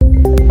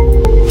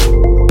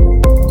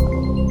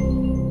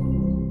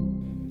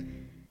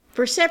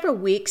For several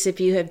weeks, if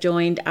you have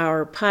joined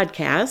our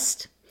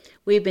podcast,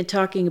 we've been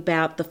talking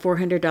about the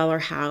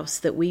 $400 house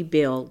that we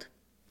build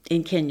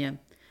in Kenya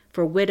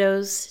for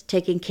widows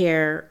taking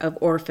care of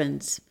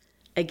orphans.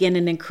 Again,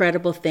 an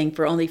incredible thing.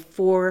 For only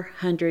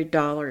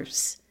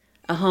 $400,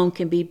 a home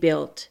can be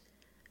built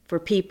for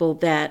people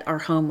that are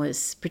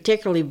homeless,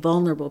 particularly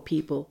vulnerable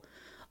people,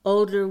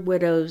 older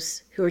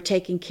widows who are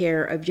taking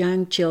care of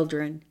young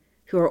children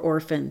who are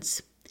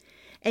orphans.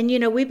 And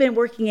we've been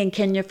working in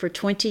Kenya for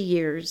 20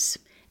 years,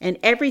 and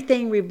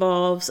everything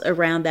revolves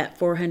around that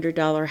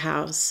 $400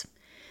 house.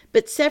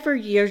 But several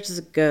years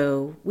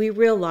ago, we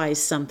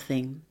realized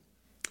something,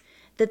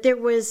 that there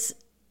was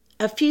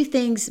a few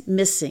things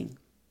missing.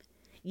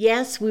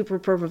 Yes, we were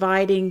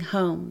providing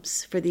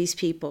homes for these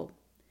people,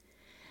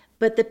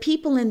 but the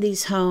people in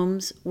these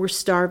homes were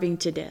starving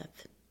to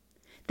death.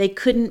 They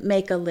couldn't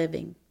make a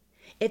living.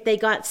 If they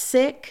got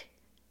sick,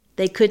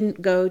 they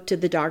couldn't go to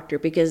the doctor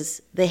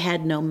because they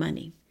had no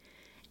money.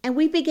 And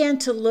we began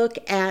to look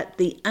at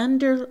the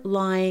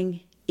underlying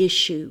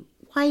issue.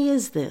 Why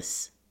is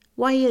this?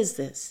 Why is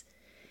this?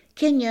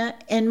 Kenya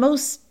and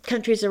most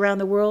countries around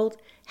the world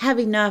have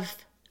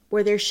enough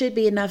where there should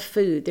be enough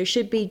food. There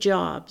should be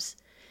jobs.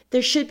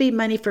 There should be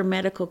money for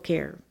medical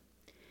care.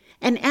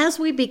 And as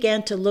we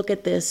began to look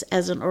at this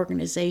as an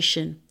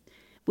organization,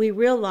 we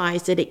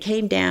realized that it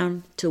came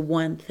down to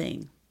one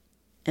thing,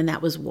 and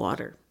that was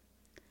water.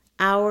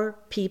 Our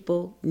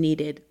people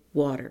needed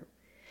water.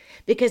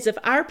 Because if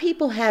our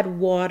people had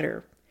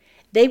water,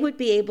 they would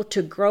be able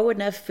to grow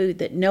enough food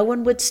that no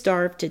one would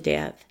starve to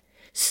death.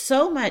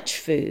 So much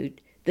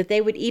food that they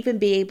would even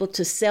be able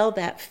to sell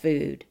that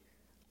food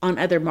on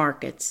other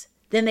markets.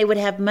 Then they would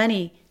have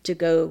money to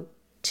go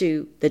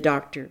to the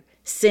doctor,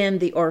 send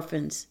the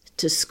orphans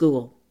to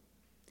school.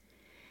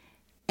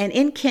 And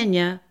in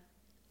Kenya,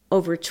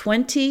 over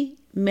 20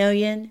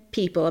 million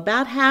people,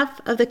 about half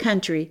of the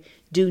country,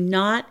 do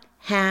not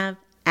have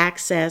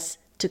access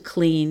to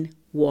clean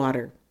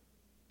water.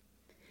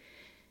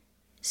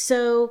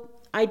 So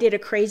I did a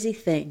crazy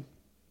thing.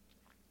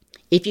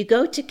 If you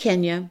go to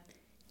Kenya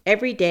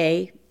every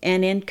day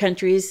and in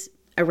countries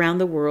around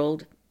the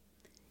world,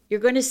 you're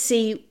going to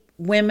see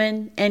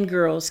women and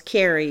girls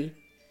carry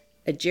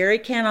a jerry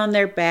can on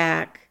their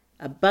back,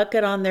 a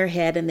bucket on their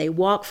head, and they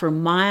walk for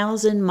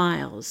miles and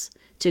miles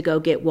to go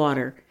get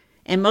water.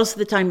 And most of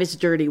the time it's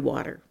dirty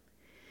water.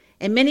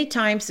 And many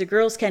times the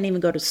girls can't even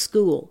go to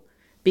school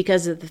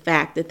because of the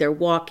fact that they're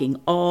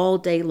walking all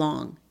day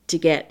long to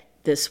get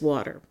this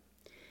water.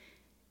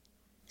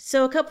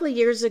 So a couple of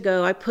years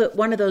ago, I put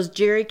one of those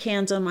jerry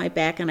cans on my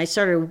back and I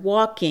started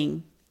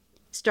walking,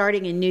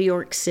 starting in New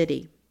York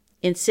City,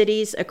 in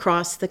cities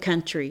across the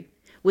country,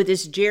 with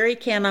this jerry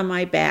can on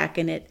my back,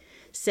 and it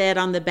said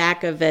on the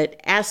back of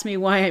it, "Ask me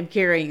why I'm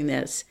carrying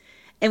this."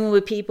 And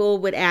when people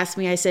would ask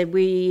me, I said,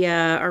 we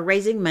are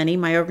raising money,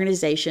 my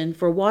organization,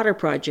 for water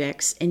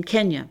projects in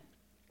Kenya.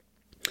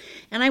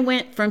 And I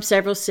went from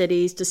several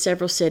cities to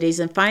several cities,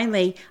 and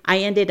finally I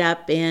ended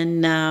up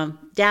in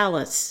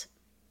Dallas.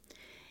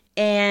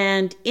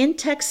 And in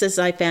Texas,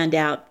 I found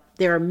out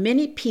there are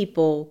many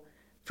people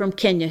from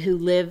Kenya who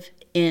live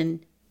in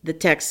the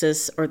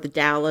Texas or the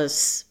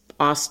Dallas,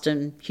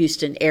 Austin,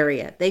 Houston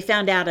area. They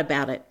found out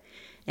about it.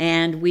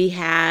 And we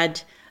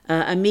had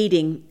a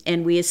meeting,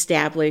 and we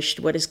established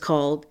what is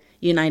called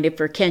United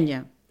for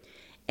Kenya.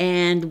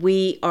 And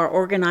we are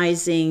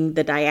organizing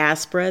the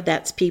diaspora,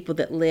 that's people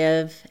that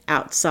live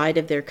outside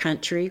of their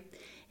country,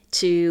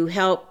 to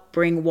help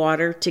bring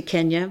water to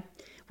Kenya.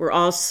 We're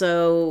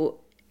also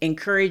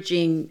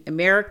encouraging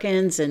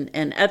Americans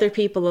and other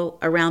people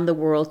around the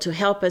world to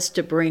help us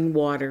to bring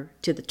water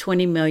to the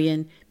 20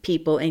 million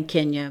people in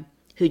Kenya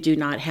who do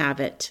not have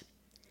it.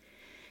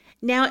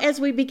 Now, as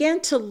we began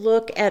to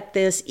look at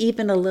this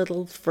even a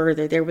little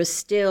further, there was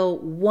still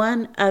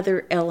one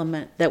other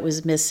element that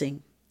was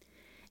missing,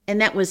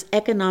 and that was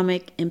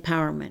economic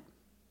empowerment.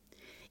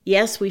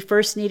 Yes, we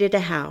first needed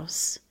a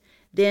house.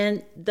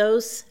 Then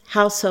those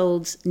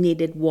households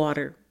needed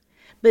water.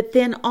 But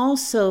then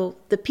also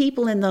the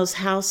people in those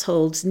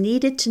households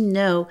needed to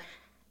know,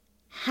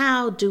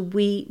 how do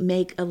we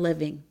make a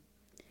living?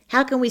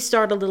 How can we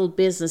start a little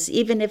business,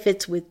 even if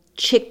it's with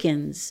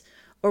chickens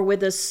or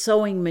with a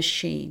sewing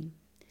machine?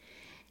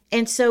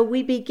 And so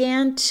we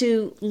began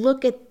to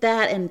look at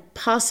that and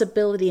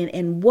possibility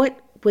and what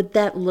would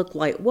that look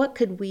like? What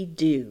could we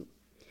do?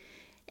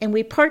 And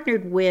we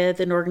partnered with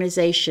an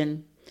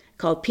organization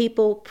called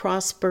People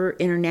Prosper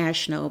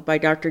International by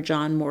Dr.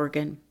 John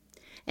Morgan.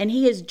 And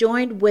he has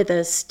joined with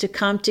us to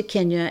come to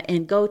Kenya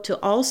and go to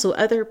also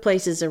other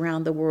places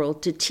around the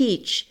world to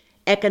teach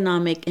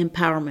economic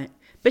empowerment,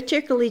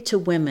 particularly to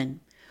women.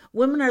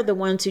 Women are the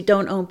ones who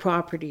don't own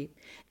property.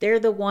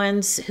 They're the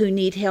ones who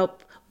need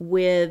help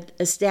with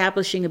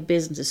establishing a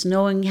business,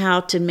 knowing how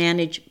to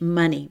manage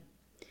money.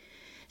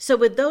 So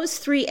with those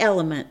three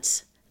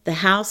elements, the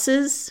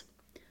houses,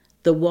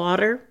 the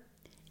water,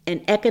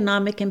 and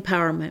economic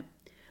empowerment,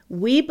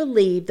 we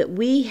believe that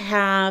we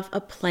have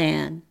a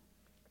plan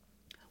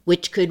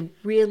which could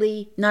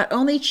really not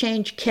only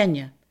change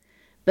Kenya,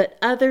 but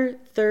other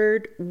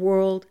third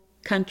world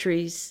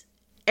countries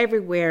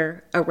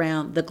everywhere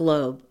around the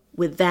globe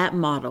with that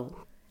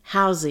model: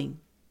 housing,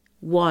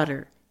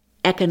 water,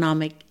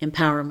 economic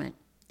empowerment.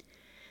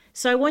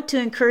 So I want to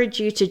encourage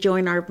you to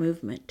join our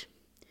movement,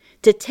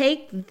 to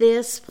take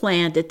this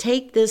plan, to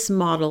take this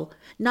model,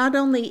 not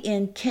only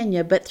in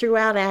Kenya, but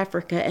throughout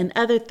Africa and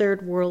other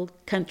third world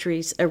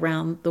countries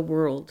around the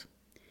world.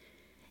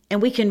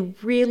 And we can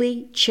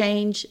really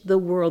change the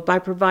world by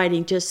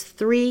providing just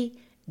 3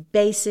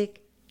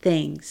 basic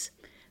things.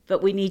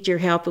 But we need your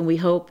help, and we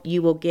hope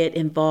you will get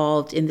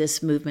involved in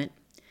this movement.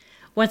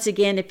 Once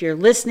again, if you're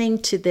listening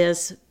to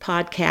this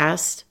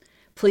podcast,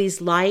 please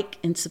like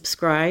and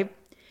subscribe.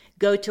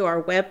 Go to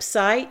our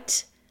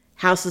website,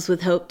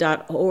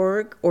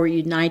 houseswithhope.org or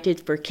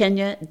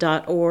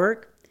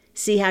unitedforkenya.org.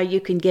 See how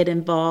you can get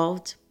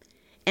involved.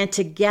 And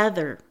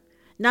together,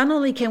 not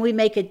only can we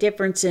make a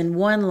difference in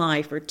 1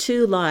 life or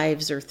 2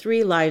 lives or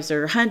 3 lives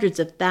or hundreds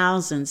of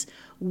thousands,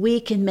 we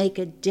can make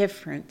a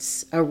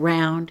difference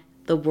around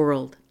the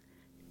world.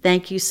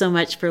 Thank you so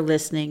much for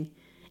listening,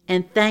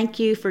 and thank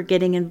you for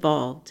getting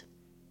involved.